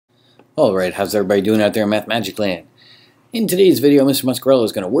Alright, how's everybody doing out there in Math Magic Land? In today's video, Mr. Muscarella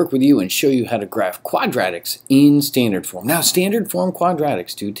is going to work with you and show you how to graph quadratics in standard form. Now, standard form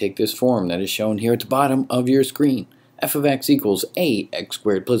quadratics do take this form that is shown here at the bottom of your screen. F of x equals ax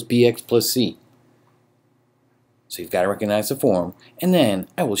squared plus bx plus c. So you've got to recognize the form, and then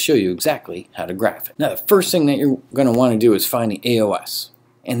I will show you exactly how to graph it. Now, the first thing that you're going to want to do is find the AOS.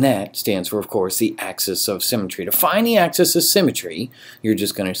 And that stands for, of course, the axis of symmetry. To find the axis of symmetry, you're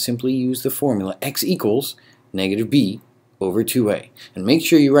just going to simply use the formula x equals negative b over 2a. And make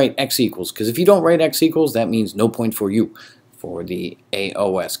sure you write x equals, because if you don't write x equals, that means no point for you for the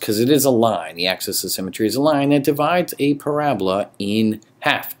AOS, because it is a line. The axis of symmetry is a line that divides a parabola in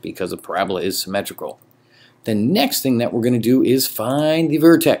half, because a parabola is symmetrical. The next thing that we're going to do is find the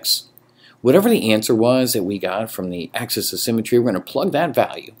vertex. Whatever the answer was that we got from the axis of symmetry, we're going to plug that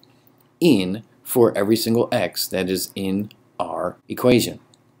value in for every single x that is in our equation.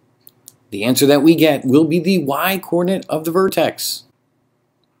 The answer that we get will be the y-coordinate of the vertex.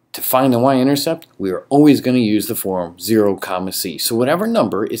 To find the y-intercept, we are always going to use the form 0, c. So whatever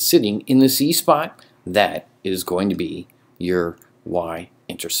number is sitting in the c spot, that is going to be your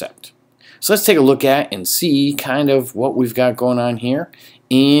y-intercept. So let's take a look at and see kind of what we've got going on here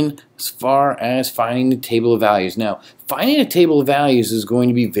in as far as finding the table of values. Now, finding a table of values is going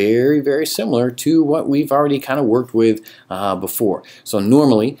to be very, very similar to what we've already kind of worked with before. So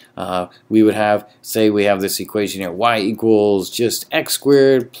normally, we would have, say we have this equation here, y equals just x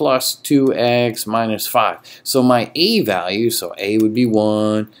squared plus 2x minus 5. So my a value, so a would be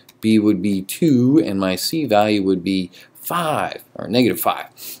 1, b would be 2, and my c value would be 5, or negative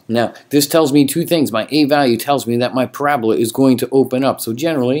 5. Now, this tells me two things. My a value tells me that my parabola is going to open up. So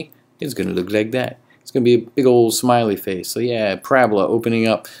generally, it's going to look like that. It's going to be a big old smiley face. So yeah, parabola opening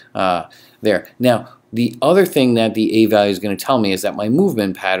up there. Now, the other thing that the a value is going to tell me is that my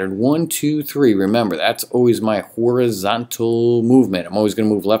movement pattern, 1, 2, 3, remember, that's always my horizontal movement. I'm always going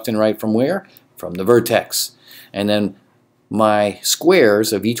to move left and right from where? From the vertex. And then my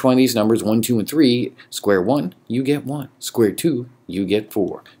squares of each one of these numbers, 1, 2, and 3, square 1, you get 1. Square 2, you get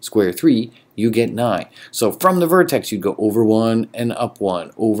 4. Square 3, you get 9. So from the vertex, you'd go over 1 and up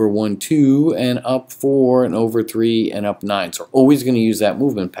 1, over 1, 2, and up 4, and over 3, and up 9. So we're always going to use that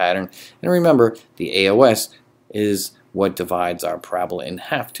movement pattern. And remember, the AOS is what divides our parabola in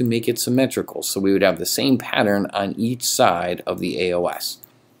half to make it symmetrical. So we would have the same pattern on each side of the AOS.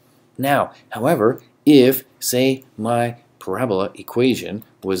 Now, however, if, say, my parabola equation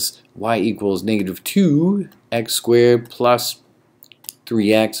was y equals negative 2x squared plus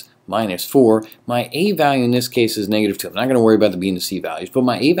 3x minus 4. My a value in this case is negative 2. I'm not going to worry about the b and the c values, but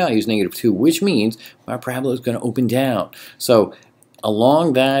my a value is negative 2, which means my parabola is going to open down. So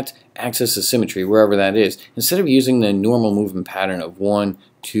along that axis of symmetry, wherever that is, instead of using the normal movement pattern of 1,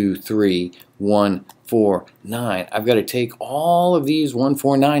 2, 3, 1, 4, 9, I've got to take all of these 1,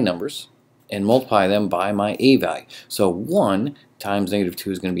 4, 9 numbers and multiply them by my a value. So 1 times negative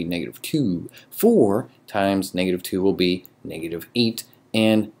 2 is going to be negative 2. 4 times negative 2 will be negative 8.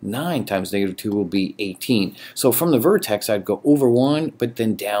 And 9 times negative 2 will be 18. So from the vertex, I'd go over 1, but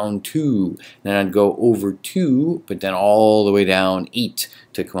then down 2. Then I'd go over 2, but then all the way down 8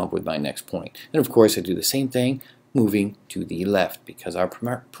 to come up with my next point. And of course, I do the same thing moving to the left because our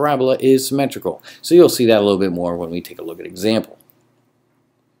parabola is symmetrical. So you'll see that a little bit more when we take a look at example.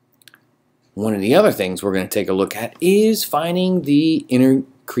 One of the other things we're going to take a look at is finding the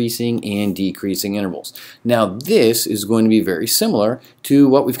increasing and decreasing intervals. Now this is going to be very similar to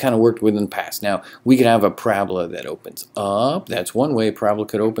what we've kind of worked with in the past. Now we could have a parabola that opens up, that's one way a parabola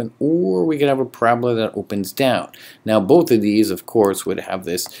could open, or we could have a parabola that opens down. Now both of these of course would have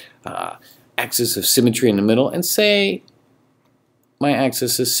this axis of symmetry in the middle, and say my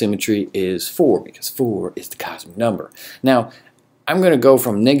axis of symmetry is 4 because 4 is the cosmic number. Now I'm going to go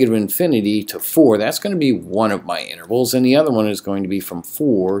from negative infinity to 4. That's going to be one of my intervals, and the other one is going to be from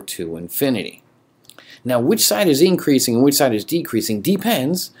 4 to infinity. Now, which side is increasing and which side is decreasing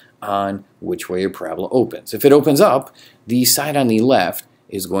depends on which way your parabola opens. If it opens up, the side on the left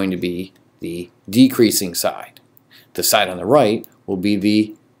is going to be the decreasing side. The side on the right will be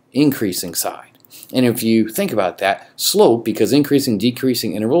the increasing side. And if you think about that, slope, because increasing,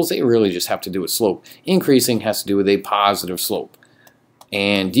 decreasing intervals, they really just have to do with slope. Increasing has to do with a positive slope,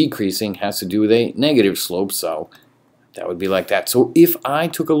 and decreasing has to do with a negative slope, so that would be like that. So if I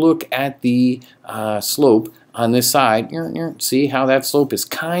took a look at the slope on this side, see how that slope is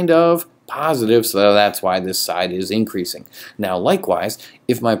kind of positive, so that's why this side is increasing. Now likewise,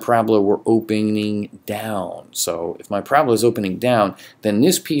 if my parabola were opening down, so if my parabola is opening down, then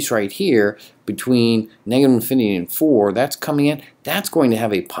this piece right here between negative infinity and 4, that's coming in, that's going to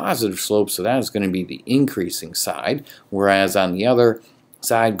have a positive slope, so that is going to be the increasing side, whereas on the other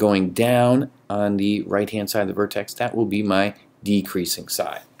side going down on the right hand side of the vertex, that will be my decreasing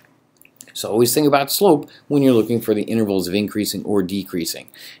side. So always think about slope when you're looking for the intervals of increasing or decreasing.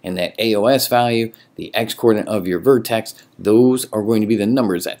 And that AOS value, the x-coordinate of your vertex, those are going to be the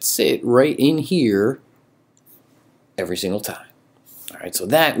numbers that sit right in here every single time. Alright, so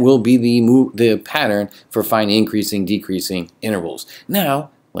that will be the pattern for finding increasing, decreasing intervals.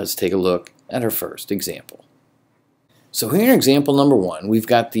 Now, let's take a look at our first example. So here in example number 1, we've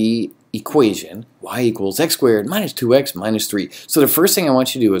got the equation y equals x squared minus 2x minus 3. So the first thing I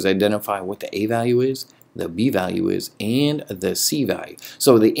want you to do is identify what the a value is, the b value is, and the c value.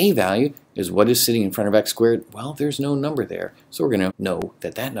 So the a value is what is sitting in front of x squared. Well, there's no number there, so we're going to know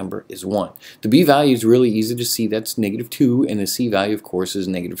that that number is 1. The b value is really easy to see. That's negative 2, and the c value, of course, is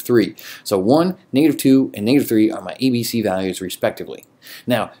negative 3. So 1, negative 2, and negative 3 are my ABC values respectively.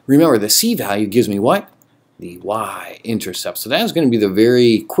 Now, remember, the c value gives me what? The y-intercept. So that is going to be the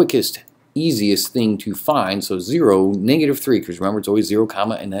very quickest, easiest thing to find. So 0, negative 3, because remember it's always 0,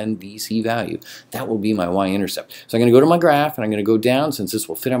 comma, and then the c value. That will be my y-intercept. So I'm going to go to my graph, and I'm going to go down. Since this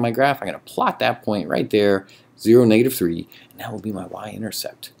will fit on my graph, I'm going to plot that point right there, 0, negative 3, and that will be my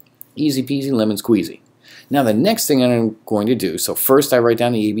y-intercept. Easy peasy, lemon squeezy. Now the next thing I'm going to do, so first I write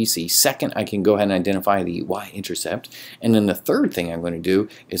down the ABC, second I can go ahead and identify the y-intercept, and then the third thing I'm going to do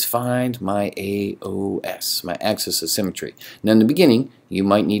is find my AOS, my axis of symmetry. Now in the beginning, you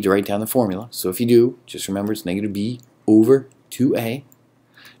might need to write down the formula, so if you do, just remember it's negative b over 2a.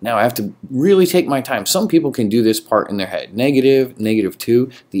 Now I have to really take my time. Some people can do this part in their head. Negative, negative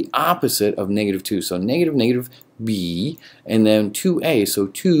 2, the opposite of negative 2. So negative, negative b, and then 2a. So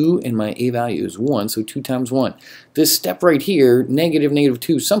 2 and my a value is 1, so 2 times 1. This step right here, negative, negative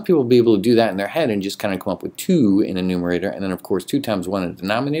 2, some people will be able to do that in their head and just kind of come up with 2 in the numerator. And then of course 2 times 1 in the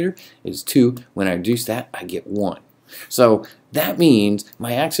denominator is 2. When I reduce that, I get 1. So that means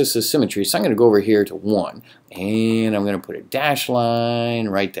my axis of symmetry, so I'm going to go over here to 1, and I'm going to put a dash line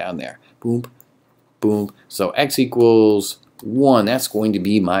right down there. Boom, boom. So x equals 1, that's going to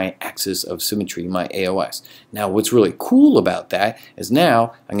be my axis of symmetry, my AOS. Now what's really cool about that is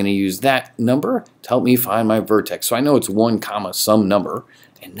now I'm going to use that number to help me find my vertex. So I know it's 1 comma some number,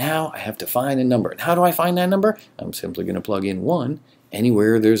 and now I have to find a number. And how do I find that number? I'm simply going to plug in 1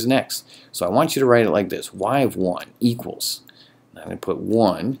 anywhere there's an x. So I want you to write it like this. Y of 1 equals, I'm going to put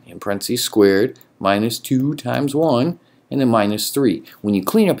 1 in parentheses squared minus 2 times 1 and then minus 3. When you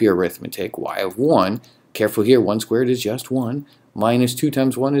clean up your arithmetic, y of 1, careful here, 1 squared is just 1, minus 2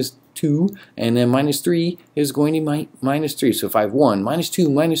 times 1 is 2, and then minus 3 is going to be minus 3. So if I have 1, minus 2,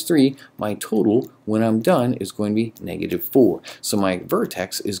 minus 3, my total when I'm done is going to be negative 4. So my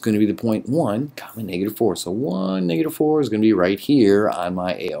vertex is going to be the point 1 comma negative 4. So 1, negative 4 is going to be right here on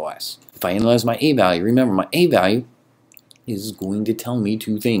my AOS. If I analyze my a value, remember my a value is going to tell me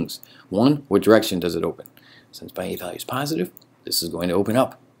two things. One, what direction does it open? Since my a value is positive, this is going to open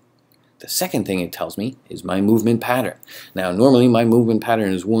up. The second thing it tells me is my movement pattern. Now normally my movement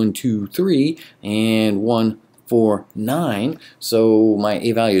pattern is 1, 2, 3 and 1, 4, 9. So my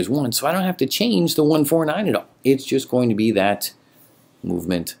a value is 1. So I don't have to change the 1, 4, 9 at all. It's just going to be that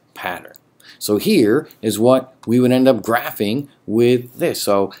movement pattern. So here is what we would end up graphing with this.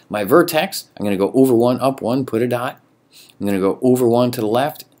 So my vertex, I'm going to go over 1, up 1, put a dot. I'm going to go over 1 to the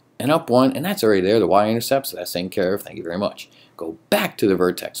left and up 1, and that's already there, the y-intercept, so that's taken care of. Thank you very much. Go back to the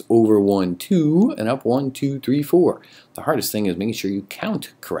vertex, over 1, 2, and up 1, 2, 3, 4. The hardest thing is making sure you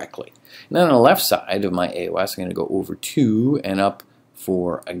count correctly. And then on the left side of my AOS, I'm going to go over 2 and up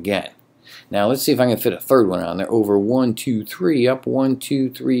 4 again. Now let's see if I can fit a third one on there. Over 1, 2, 3, up 1,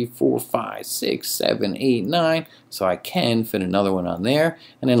 2, 3, 4, 5, 6, 7, 8, 9. So I can fit another one on there.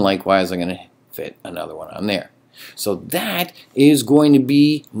 And then likewise, I'm going to fit another one on there. So that is going to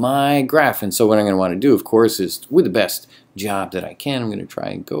be my graph. And so what I'm going to want to do, of course, is with the best job that I can, I'm going to try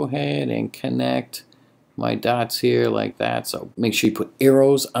and go ahead and connect my dots here like that. So make sure you put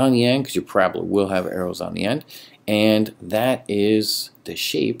arrows on the end because your parabola will have arrows on the end. And that is the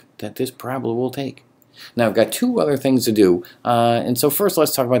shape that this parabola will take. Now I've got two other things to do. And so first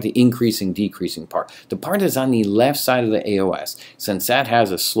let's talk about the increasing, decreasing part. The part that's on the left side of the AOS, since that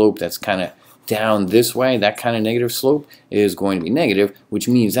has a slope that's kind of down this way, that kind of negative slope is going to be negative, which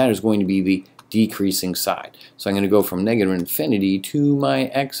means that is going to be the decreasing side. So I'm going to go from negative infinity to my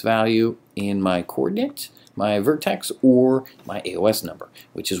x value in my coordinate, my vertex or my AOS number,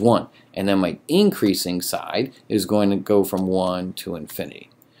 which is 1. And then my increasing side is going to go from 1 to infinity.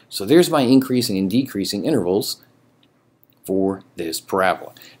 So there's my increasing and decreasing intervals for this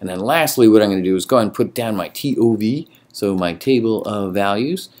parabola. And then lastly, what I'm going to do is go ahead and put down my TOV, so my table of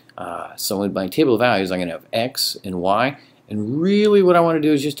values. So in my table of values, I'm going to have x and y. And really what I want to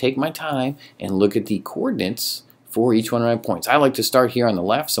do is just take my time and look at the coordinates for each one of my points. I like to start here on the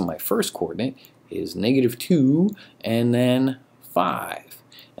left, so my first coordinate is -2 and then 5.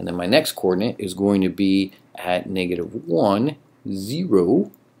 And then my next coordinate is going to be at -1,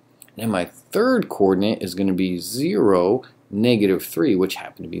 0. And my third coordinate is going to be 0, -3, which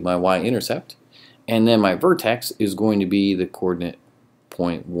happened to be my y-intercept. And then my vertex is going to be the coordinate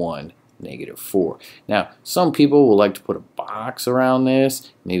 0.1, -4. Now, some people will like to put a box around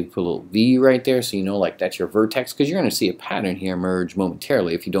this, maybe put a little V right there so you know like that's your vertex, because you're going to see a pattern here emerge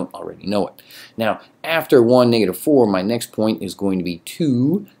momentarily if you don't already know it. Now, after 1, -4, my next point is going to be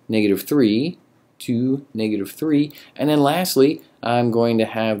 2, -3, 2, -3, and then lastly, I'm going to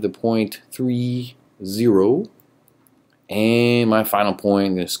have the point 3, 0. And my final point,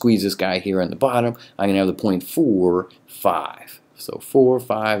 I'm going to squeeze this guy here on the bottom. I'm going to have the point 4, 5. So 4,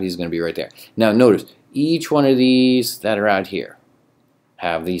 5, he's going to be right there. Now notice, each one of these that are out here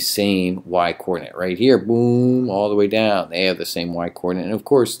have the same y coordinate. Right here, boom, all the way down. They have the same y coordinate. And of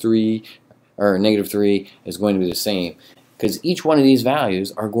course, 3, or -3 is going to be the same, because each one of these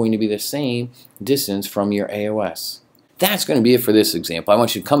values are going to be the same distance from your AOS. That's going to be it for this example. I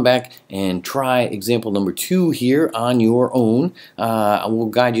want you to come back and try example number 2 here on your own. I will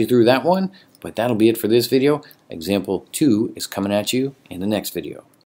guide you through that one, but that'll be it for this video. Example 2 is coming at you in the next video.